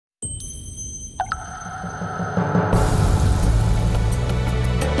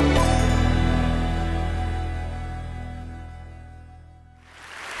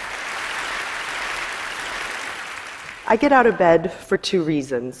I get out of bed for two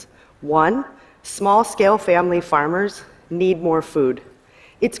reasons. One, small-scale family farmers need more food.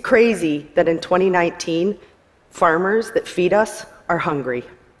 It's crazy that in 2019, farmers that feed us are hungry.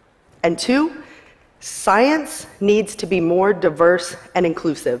 And two, science needs to be more diverse and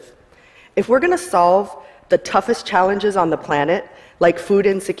inclusive. If we're going to solve the toughest challenges on the planet, like food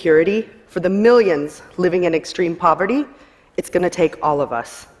insecurity, for the millions living in extreme poverty, it's going to take all of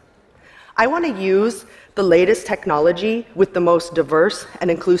us. I want to use the latest technology with the most diverse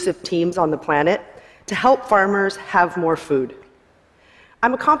and inclusive teams on the planet to help farmers have more food.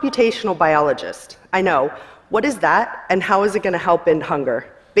 I'm a computational biologist. I know. What is that, and how is it going to help end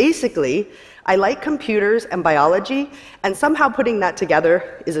hunger? Basically, I like computers and biology, and somehow putting that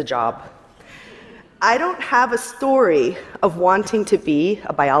together is a job. I don't have a story of wanting to be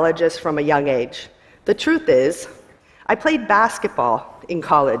a biologist from a young age. The truth is, I played basketball in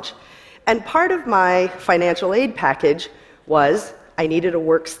college, and part of my financial aid package was I needed a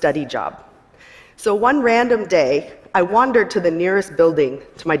work-study job. So one random day, I wandered to the nearest building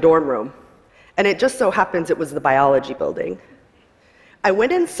to my dorm room, and it just so happens it was the biology building. I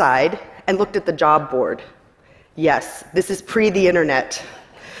went inside and looked at the job board. Yes, this is pre the internet.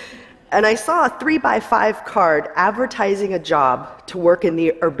 And I saw a 3x5 card advertising a job to work in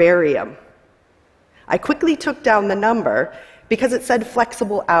the herbarium. I quickly took down the number because it said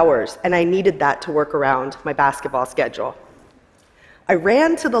flexible hours, and I needed that to work around my basketball schedule. I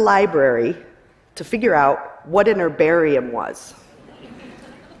ran to the library to figure out what an herbarium was.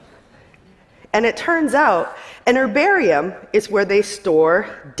 And it turns out an herbarium is where they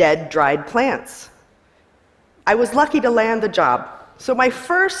store dead, dried plants. I was lucky to land the job. So my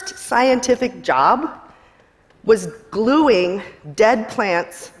first scientific job was gluing dead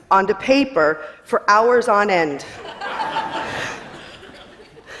plants onto paper for hours on end.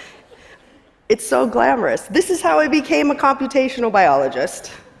 It's so glamorous. This is how I became a computational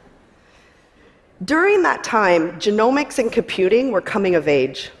biologist. During that time, genomics and computing were coming of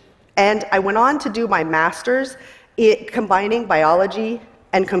age. And I went on to do my master's in combining biology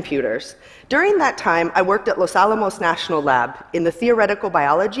and computers. During that time, I worked at Los Alamos National Lab in the theoretical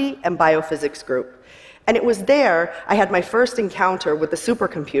biology and biophysics group. And it was there I had my first encounter with the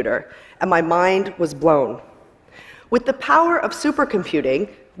supercomputer, and my mind was blown. With the power of supercomputing,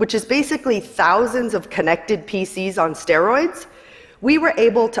 which is basically thousands of connected PCs on steroids, we were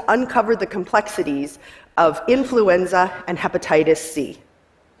able to uncover the complexities of influenza and hepatitis C.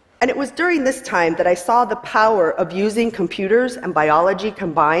 And it was during this time that I saw the power of using computers and biology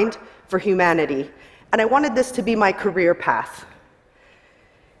combined for humanity, and I wanted this to be my career path.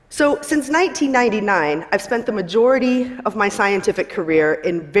 So since 1999, I've spent the majority of my scientific career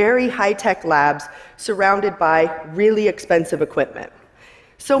in very high-tech labs surrounded by really expensive equipment.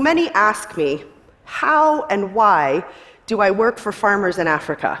 So many ask me, how and why do I work for farmers in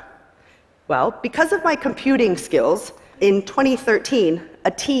Africa? Well, because of my computing skills, in 2013,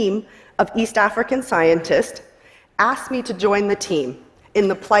 a team of East African scientists asked me to join the team in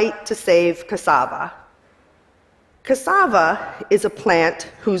the plight to save cassava. Cassava is a plant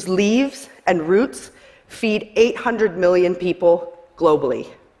whose leaves and roots feed 800 million people globally,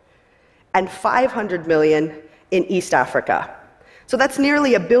 and 500 million in East Africa. So that's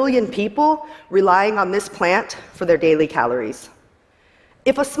nearly 1 billion people relying on this plant for their daily calories.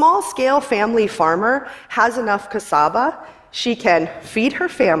 If a small-scale family farmer has enough cassava, she can feed her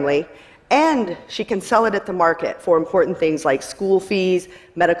family, and she can sell it at the market for important things like school fees,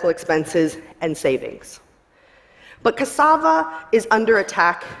 medical expenses, and savings. But cassava is under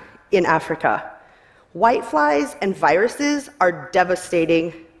attack in Africa. Whiteflies and viruses are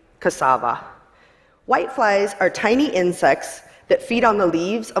devastating cassava. Whiteflies are tiny insects that feed on the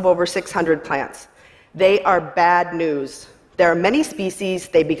leaves of over 600 plants. They are bad news. There are many species,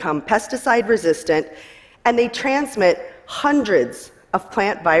 they become pesticide resistant, and they transmit hundreds of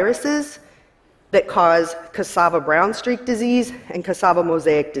plant viruses that cause cassava brown streak disease and cassava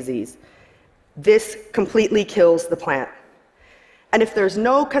mosaic disease. This completely kills the plant. And if there's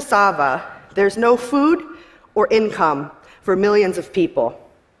no cassava, there's no food or income for millions of people.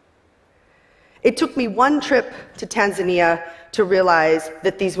 It took me one trip to Tanzania to realize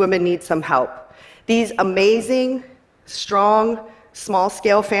that these women need some help. These amazing, strong,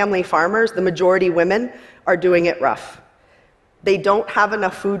 small-scale family farmers, the majority women, are doing it rough. They don't have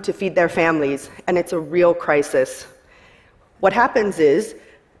enough food to feed their families, and it's a real crisis. What happens is,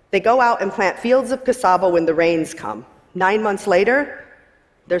 they go out and plant fields of cassava when the rains come. 9 months later,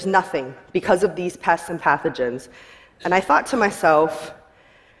 there's nothing because of these pests and pathogens. And I thought to myself,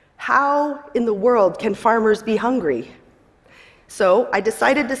 how in the world can farmers be hungry? So I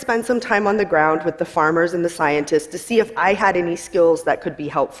decided to spend some time on the ground with the farmers and the scientists to see if I had any skills that could be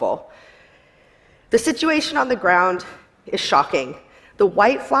helpful. The situation on the ground is shocking. The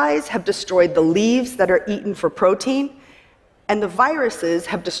whiteflies have destroyed the leaves that are eaten for protein, and the viruses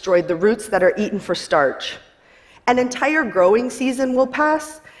have destroyed the roots that are eaten for starch. An entire growing season will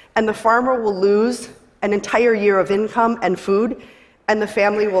pass, and the farmer will lose an entire year of income and food, and the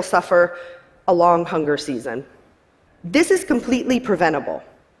family will suffer a long hunger season. This is completely preventable.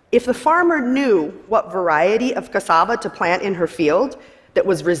 If the farmer knew what variety of cassava to plant in her field that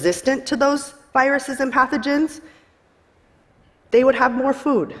was resistant to those viruses and pathogens, they would have more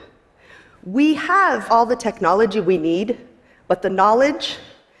food. We have all the technology we need, but the knowledge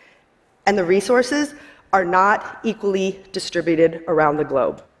and the resources are not equally distributed around the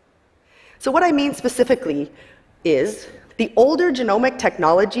globe. So what I mean specifically is the older genomic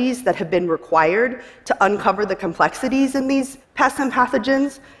technologies that have been required to uncover the complexities in these pests and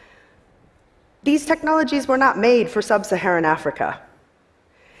pathogens, these technologies were not made for sub-Saharan Africa.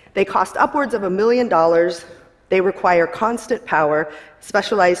 They cost upwards of $1 million. They require constant power,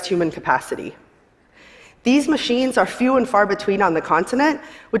 specialized human capacity. These machines are few and far between on the continent,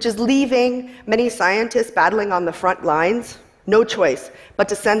 which is leaving many scientists battling on the front lines, no choice but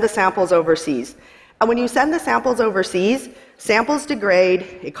to send the samples overseas. And when you send the samples overseas, samples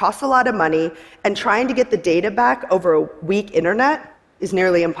degrade, it costs a lot of money, and trying to get the data back over a weak internet is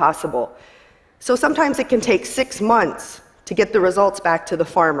nearly impossible. So sometimes it can take 6 months to get the results back to the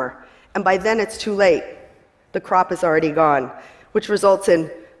farmer, and by then it's too late. The crop is already gone, which results in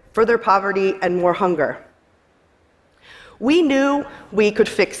further poverty and more hunger. We knew we could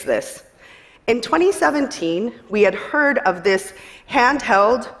fix this. In 2017, we had heard of this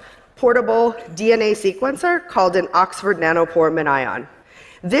handheld, portable DNA sequencer called an Oxford Nanopore MinION.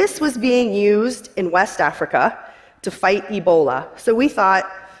 This was being used in West Africa to fight Ebola. So we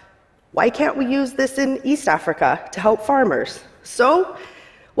thought, why can't we use this in East Africa to help farmers? So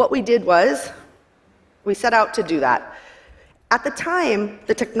what we did was, we set out to do that. At the time,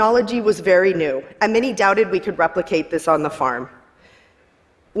 the technology was very new, and many doubted we could replicate this on the farm.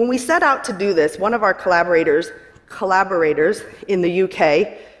 When we set out to do this, one of our collaborators in the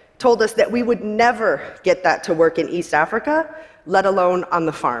UK told us that we would never get that to work in East Africa, let alone on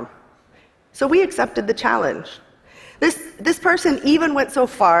the farm. So we accepted the challenge. This person even went so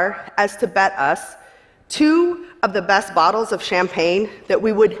far as to bet us 2 of the best bottles of champagne that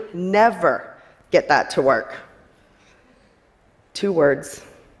we would never get that to work. 2 words: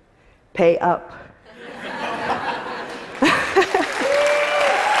 pay up.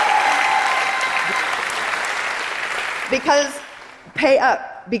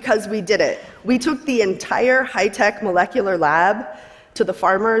 Because we did it. We took the entire high-tech molecular lab to the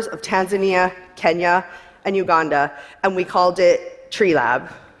farmers of Tanzania, Kenya, and Uganda, and we called it Tree Lab.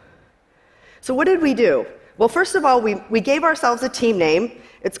 So what did we do? Well, first of all, we gave ourselves a team name.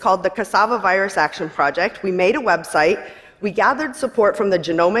 It's called the Cassava Virus Action Project. We made a website. We gathered support from the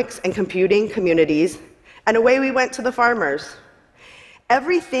genomics and computing communities, and away we went to the farmers.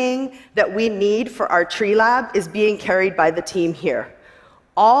 Everything that we need for our tree lab is being carried by the team here.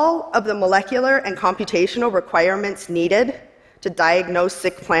 All of the molecular and computational requirements needed to diagnose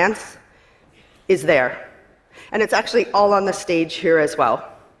sick plants is there. And it's actually all on the stage here as well.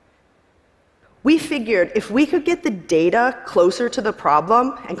 We figured if we could get the data closer to the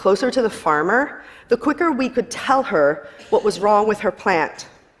problem and closer to the farmer, the quicker we could tell her what was wrong with her plant.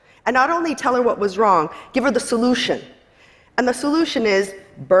 And not only tell her what was wrong, give her the solution. And the solution is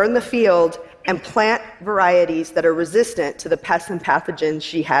burn the field and plant varieties that are resistant to the pests and pathogens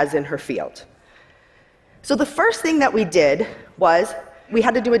she has in her field. So the first thing that we did was we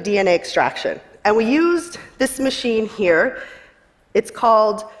had to do a DNA extraction. And we used this machine here. It's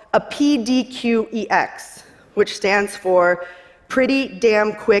called a PDQEX, which stands for Pretty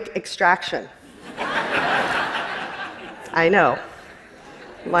Damn Quick Extraction. I know.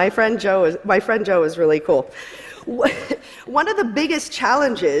 My friend Joe is really cool. One of the biggest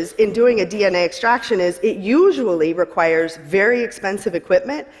challenges in doing a DNA extraction is it usually requires very expensive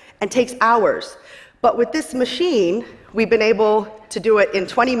equipment and takes hours. But with this machine, we've been able to do it in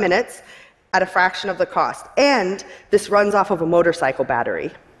 20 minutes at a fraction of the cost. And this runs off of a motorcycle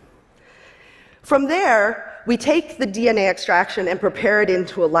battery. From there, we take the DNA extraction and prepare it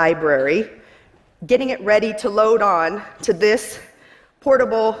into a library, getting it ready to load on to this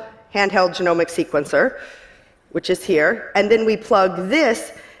portable handheld genomic sequencer, which is here. And then we plug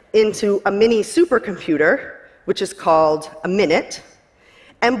this into a mini supercomputer, which is called a Minute.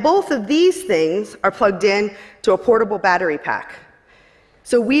 And both of these things are plugged in to a portable battery pack.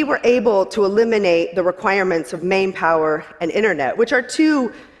 So we were able to eliminate the requirements of main power and internet, which are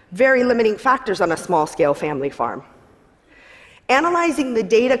two very limiting factors on a small-scale family farm. Analyzing the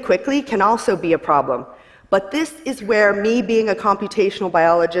data quickly can also be a problem, but this is where me being a computational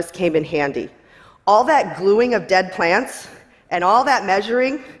biologist came in handy. All that gluing of dead plants and all that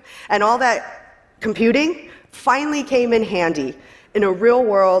measuring and all that computing finally came in handy in a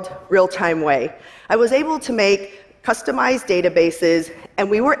real-world, real-time way. I was able to make customized databases, and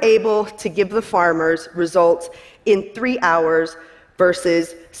we were able to give the farmers results in 3 hours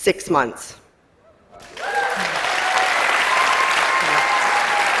versus 6 months.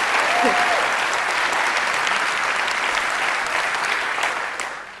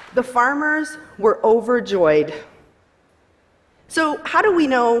 The farmers were overjoyed. So how do we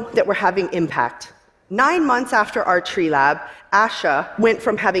know that we're having impact? 9 months after our tree lab, Asha went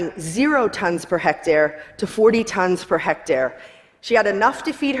from having 0 tons per hectare to 40 tons per hectare. She had enough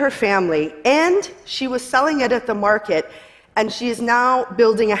to feed her family, and she was selling it at the market, and she is now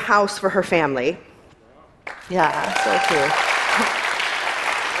building a house for her family. Yeah, so cool.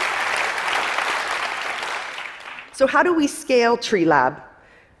 So how do we scale Tree Lab?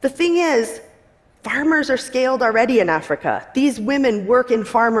 The thing is, farmers are scaled already in Africa. These women work in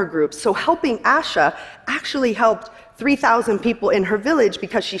farmer groups, so helping Asha actually helped 3,000 people in her village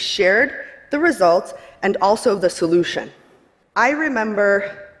because she shared the results and also the solution. I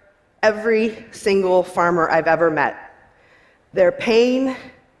remember every single farmer I've ever met. Their pain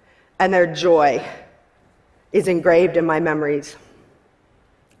and their joy is engraved in my memories.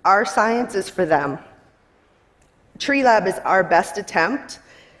 Our science is for them. Tree Lab is our best attempt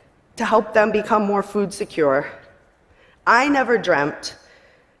to help them become more food secure. I never dreamt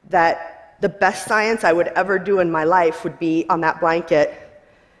that the best science I would ever do in my life would be on that blanket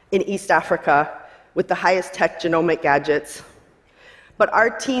in East Africa with the highest tech genomic gadgets. But our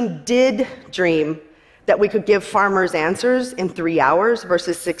team did dream that we could give farmers answers in 3 hours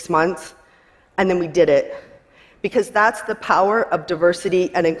versus 6 months, and then we did it. Because that's the power of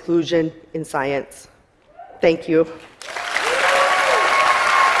diversity and inclusion in science. Thank you.